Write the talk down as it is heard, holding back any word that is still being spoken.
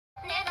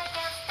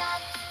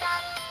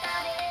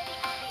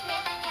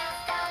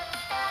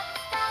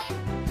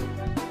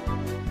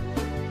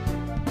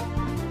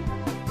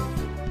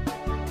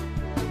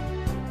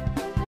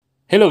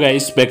Hello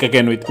guys, back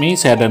again with me,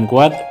 saya dan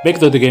Kuat,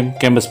 back to the game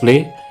Campus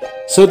Play.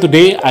 So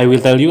today I will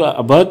tell you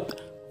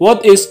about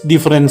what is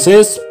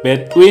differences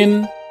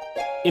between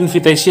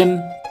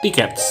invitation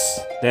tickets.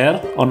 There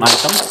on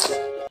items,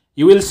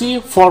 you will see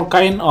four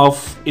kind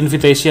of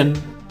invitation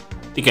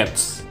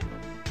tickets.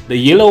 The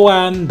yellow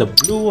one, the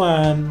blue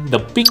one, the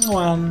pink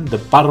one,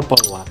 the purple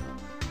one.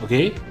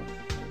 Okay?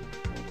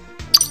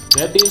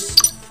 That is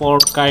four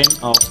kind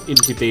of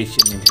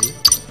invitation in here.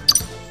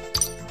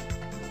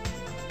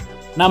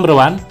 Number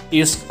one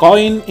is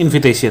coin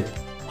invitation.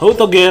 How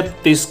to get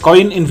this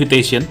coin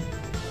invitation?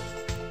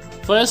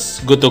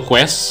 First, go to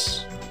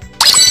quest,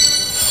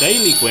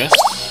 daily quest.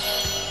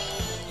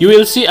 You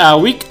will see a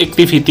week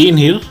activity in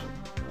here.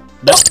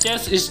 That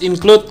chest is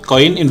include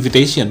coin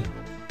invitation.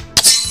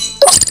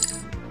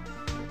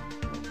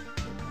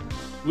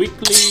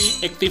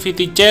 Weekly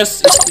activity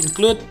chest is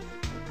include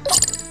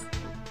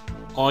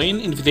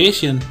coin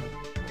invitation.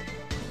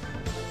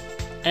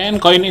 And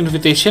coin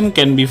invitation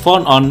can be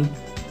found on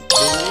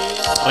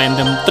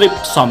random trip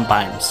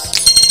sometimes.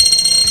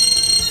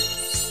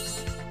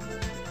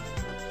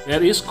 There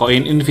is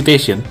coin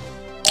invitation.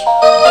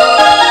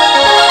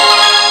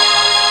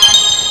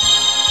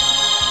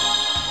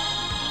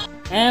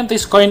 And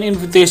this coin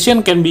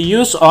invitation can be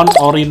used on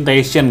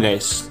orientation,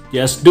 guys.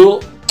 Just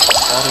do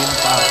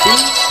orientation.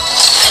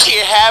 Do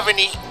you have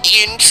any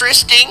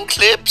interesting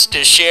clips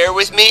to share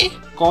with me?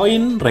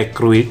 Coin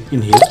recruit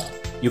in here.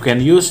 You can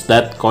use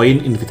that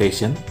coin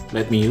invitation.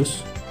 Let me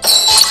use.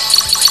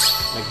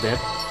 Like that.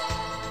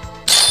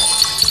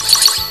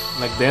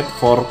 Like that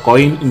for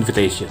coin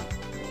invitation.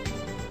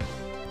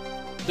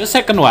 The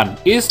second one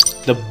is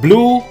the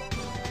blue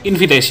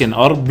invitation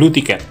or blue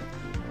ticket.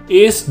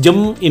 Is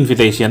gem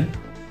invitation.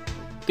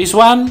 This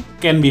one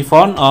can be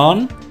found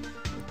on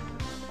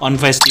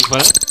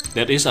festival.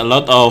 There is a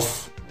lot of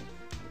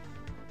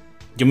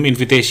gem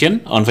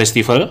invitation on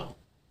festival.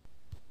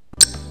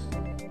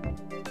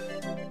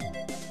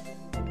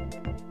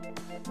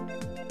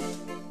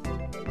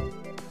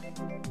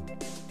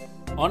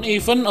 On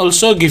event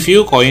also give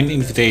you coin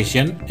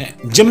invitation,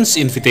 gems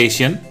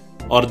invitation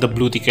or the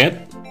blue ticket.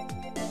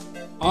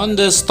 On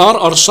the store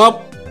or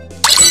shop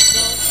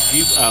also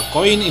give a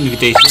coin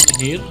invitation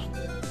here.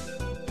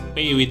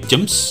 Pay with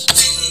gems,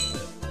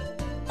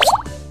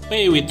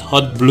 pay with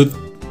hot blood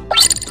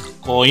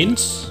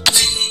coins,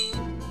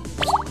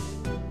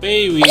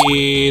 pay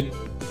with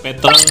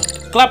petrol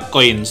club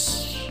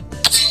coins.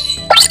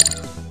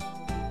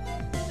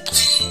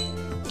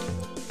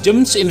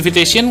 Gems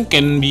invitation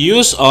can be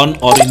used on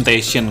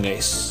orientation,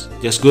 guys.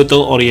 Just go to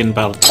orient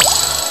party.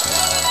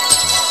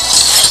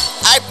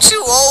 I'm too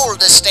old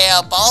to stay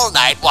up all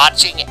night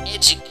watching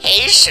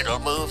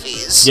educational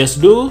movies. Just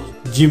do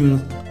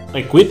gym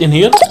recruit in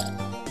here.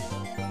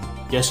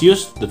 Just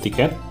use the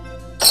ticket.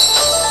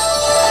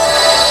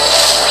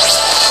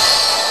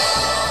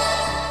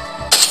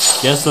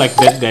 Just like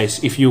that,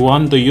 guys. If you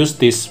want to use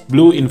this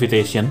blue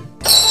invitation.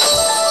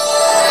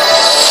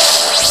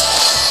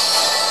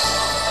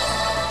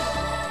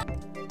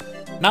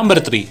 Number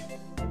 3,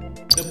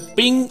 the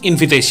pink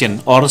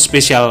invitation or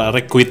special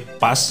recruit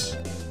pass.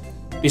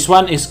 This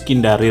one is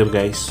Kindarir,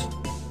 guys.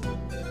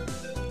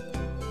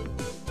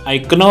 I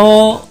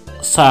know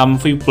some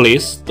few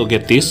place to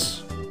get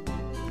this.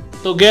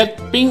 To get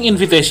pink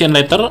invitation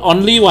letter,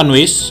 only one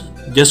wish.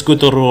 Just go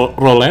to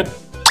roulette.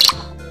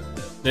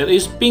 There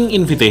is pink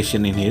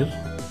invitation in here.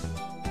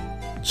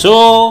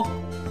 So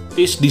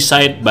this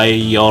decide by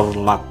your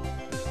luck.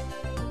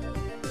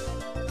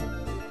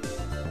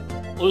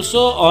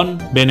 Also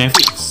on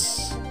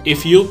benefits,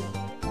 if you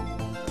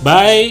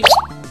buy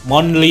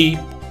monthly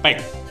pack,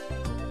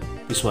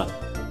 this one.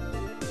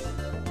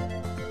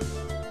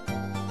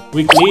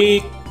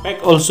 Weekly pack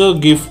also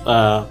give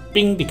a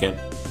pink ticket.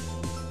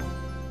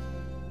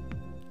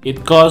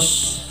 It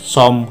costs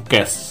some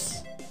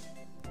cash.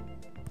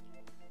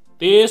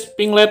 This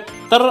pink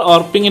letter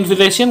or pink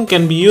invitation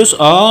can be used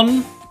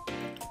on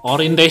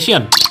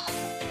orientation,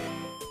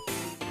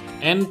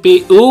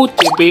 NPU,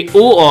 CPU,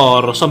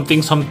 or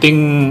something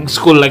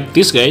school like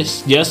this,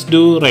 guys. Just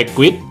do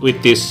recruit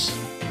with this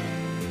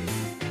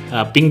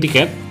pink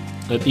ticket.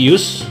 Let's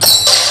use.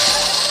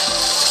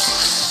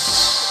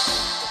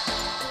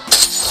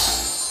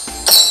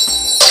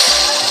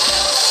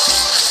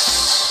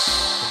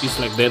 It's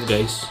like that,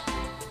 guys.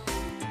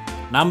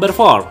 Number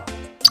 4,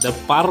 the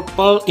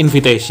purple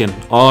invitation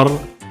or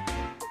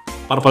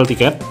purple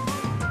ticket.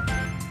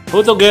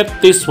 How to get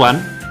this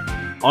one?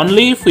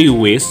 Only few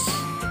ways.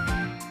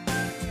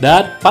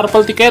 That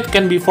purple ticket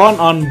can be found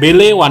on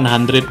Bele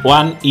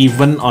 101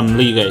 event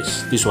only,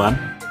 guys. This one.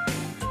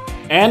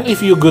 And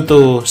if you go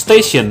to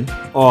station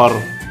or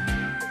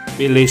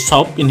Bele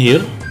shop in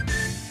here,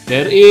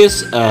 there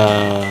is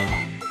a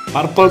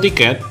purple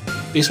ticket.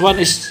 This one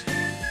is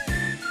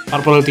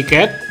purple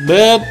ticket,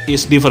 but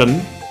is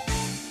different.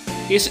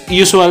 It's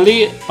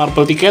usually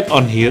purple ticket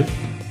on here.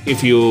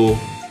 If you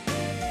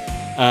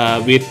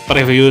with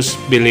previous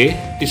Bele,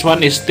 this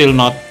one is still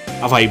not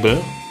available.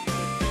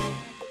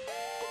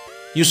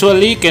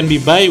 Usually can be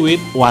buy with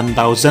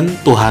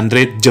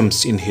 1200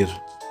 gems in here.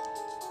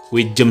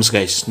 with gems,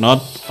 guys,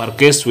 not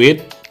purchase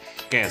with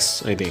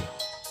cash, I think.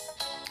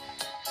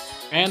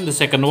 And the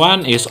second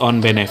one is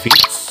on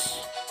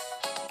benefits.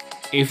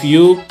 If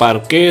you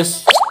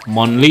purchase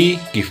monthly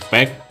gift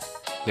pack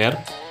there,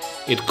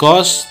 it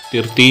costs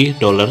 $30.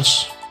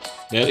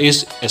 There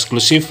is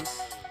exclusive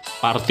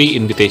party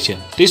invitation.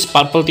 This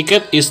purple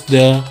ticket is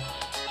the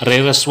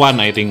rarest one,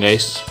 I think,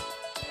 guys.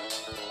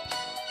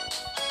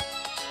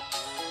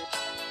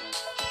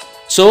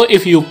 So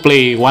if you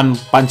play One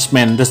Punch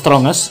Man the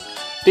strongest,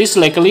 this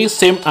likely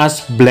same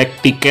as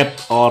black ticket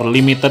or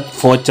limited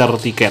voucher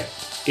ticket.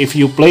 If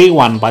you play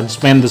One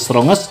Punch Man the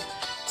strongest,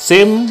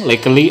 same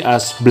likely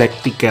as black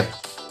ticket.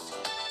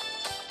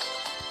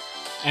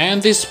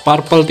 And this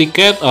purple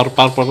ticket or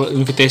purple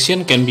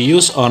invitation can be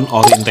used on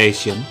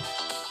orientation.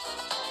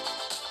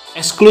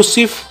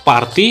 Exclusive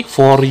party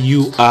for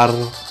your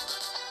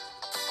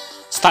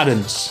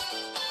students,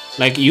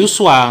 like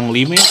Yuswang,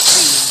 Lime,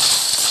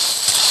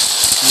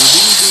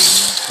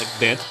 like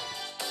that.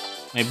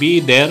 Maybe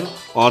there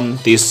on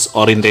this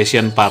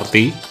orientation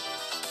party.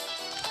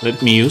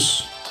 Let me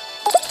use.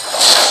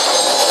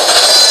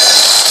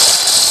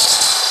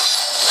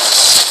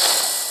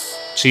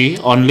 See,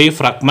 only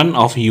fragment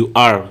of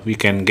UR we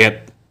can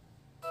get.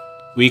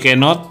 We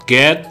cannot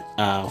get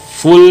a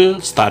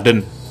full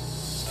student.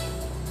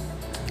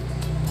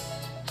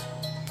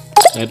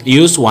 Let's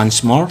use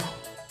once more.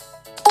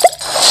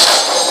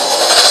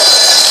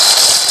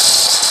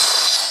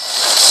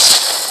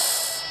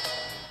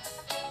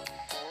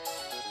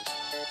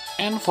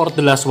 And for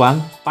the last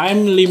one,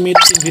 time limit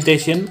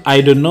invitation. I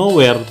don't know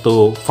where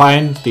to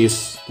find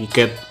this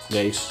ticket,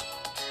 guys.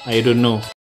 I don't know.